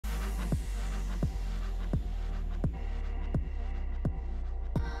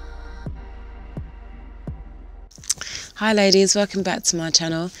Hi ladies, welcome back to my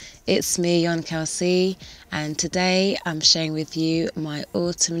channel. It's me, Yon Kelsey, and today I'm sharing with you my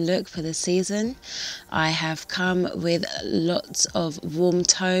autumn look for the season. I have come with lots of warm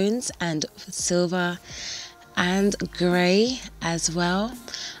tones and silver and grey as well.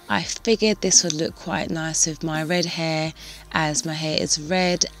 I figured this would look quite nice with my red hair, as my hair is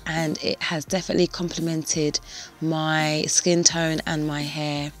red and it has definitely complemented my skin tone and my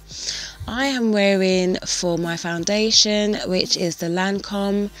hair. I am wearing for my foundation, which is the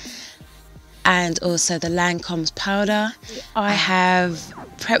Lancome and also the Lancome's powder. I have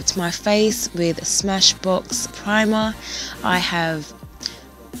prepped my face with Smashbox primer. I have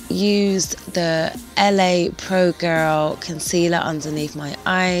used the LA Pro Girl concealer underneath my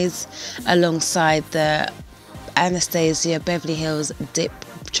eyes alongside the Anastasia Beverly Hills Dip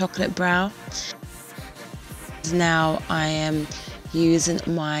Chocolate Brow. Now I am using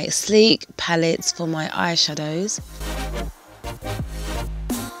my sleek palettes for my eyeshadows.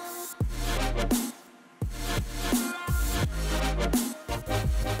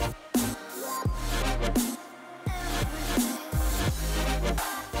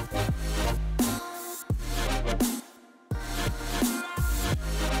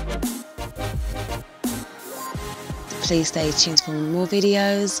 Please stay tuned for more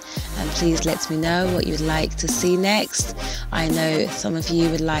videos, and please let me know what you'd like to see next. I know some of you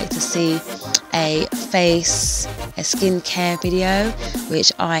would like to see a skincare video,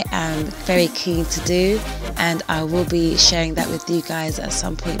 which I am very keen to do, and I will be sharing that with you guys at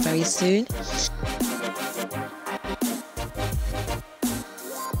some point very soon.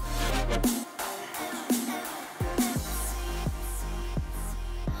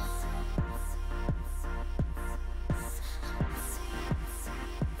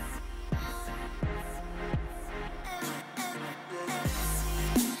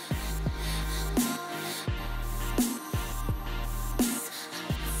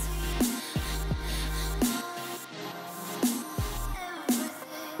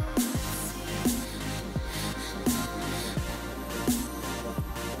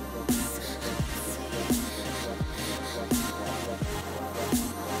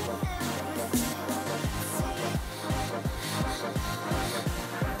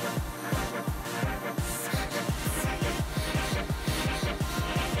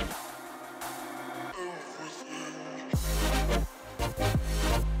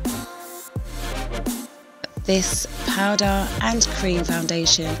 This powder and cream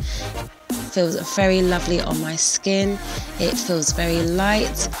foundation feels very lovely on my skin. It feels very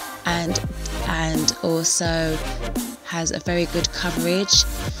light and also has a very good coverage.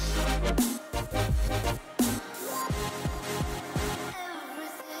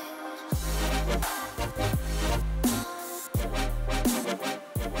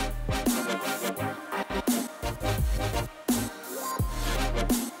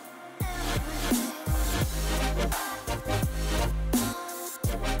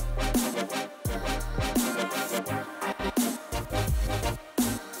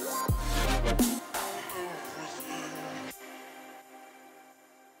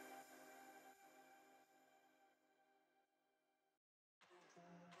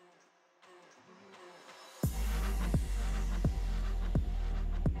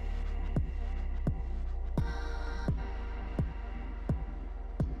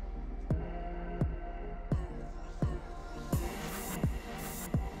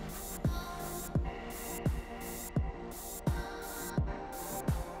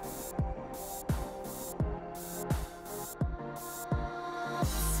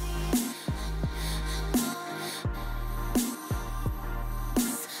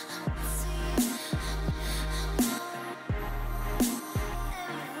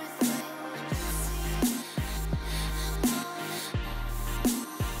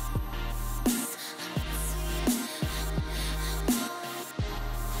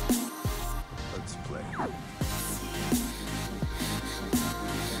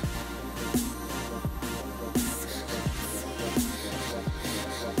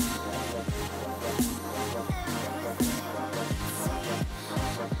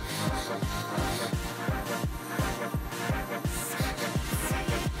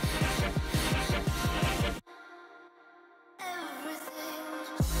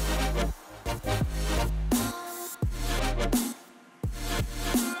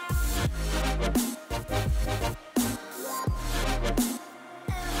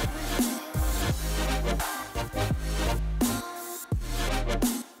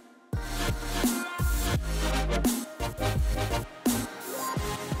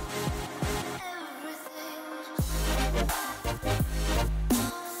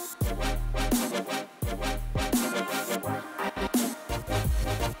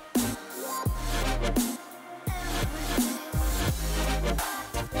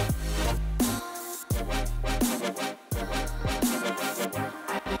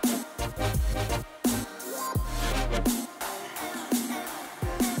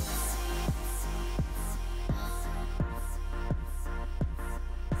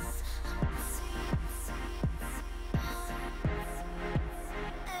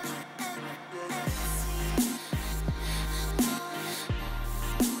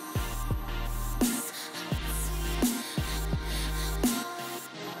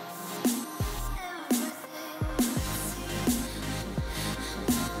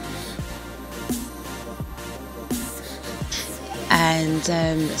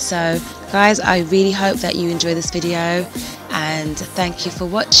 And so guys, I really hope that you enjoy this video, and thank you for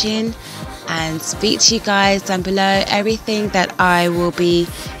watching, and speak to you guys down below. Everything that I will be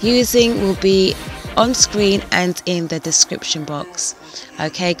using will be on screen and in the description box.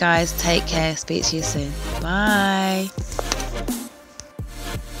 Okay guys, take care, speak to you soon, bye.